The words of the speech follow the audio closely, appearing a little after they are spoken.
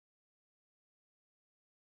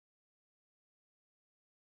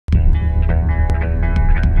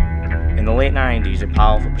late 90s, a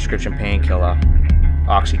powerful prescription painkiller,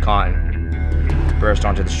 Oxycontin, burst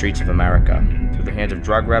onto the streets of America through the hands of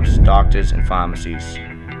drug reps, doctors, and pharmacies.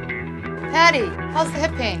 Patty, how's the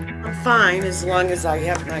hip pain? I'm fine as long as I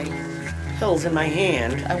have my pills in my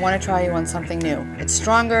hand. I want to try you on something new. It's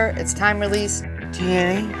stronger, it's time release.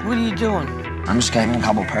 Danny, what are you doing? I'm just giving a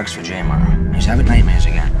couple perks for Jay tomorrow. He's having nightmares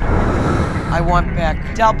again. I want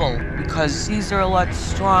back double because these are a lot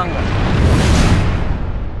stronger.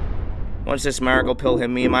 Once this miracle pill hit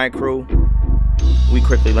me and my crew, we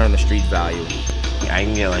quickly learned the street value. I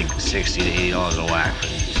can get like $60 to $80 a whack for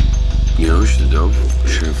these. You know what we should do?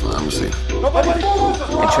 Sheriff Pharmacy.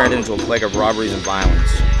 And turned it into a plague of robberies and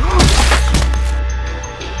violence,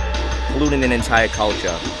 polluting an entire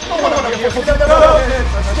culture,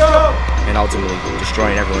 and ultimately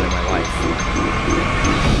destroying everyone in my life.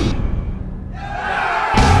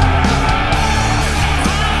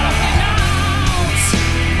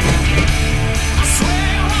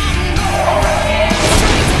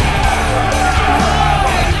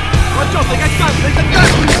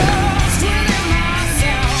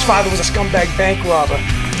 His father was a scumbag bank robber.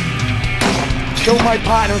 Killed my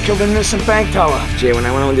partner and killed an innocent bank teller. Jay, when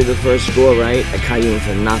I went on to the first score, right, I caught you in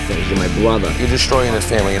for nothing. You're my brother. You're destroying his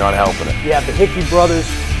family, you're not helping it. Yeah, the Hickey brothers,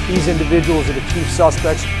 these individuals are the chief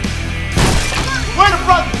suspects. Where the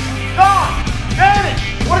brothers? Gone!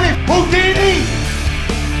 Vanished! What are they, Houdini?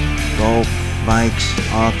 Dope, bikes,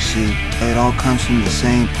 Oxy, it all comes from the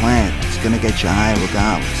same plant. It's gonna get you high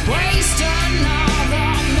regardless.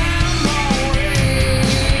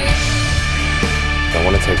 I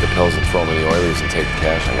want to take the pills and throw them in the oilies and take the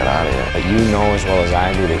cash and get out of here. But you know as well as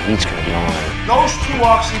I do that he's gonna be on. Those two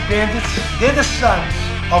Oxy bandits, they're the sons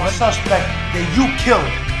of a suspect that you killed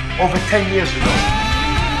over 10 years ago.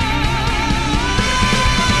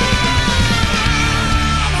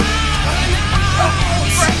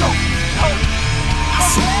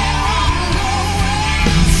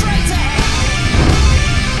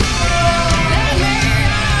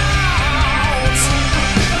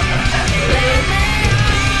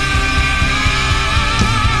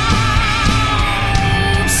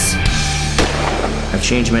 I've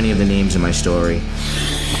changed many of the names in my story,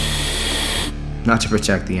 not to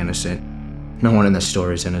protect the innocent. No one in this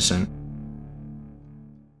story is innocent.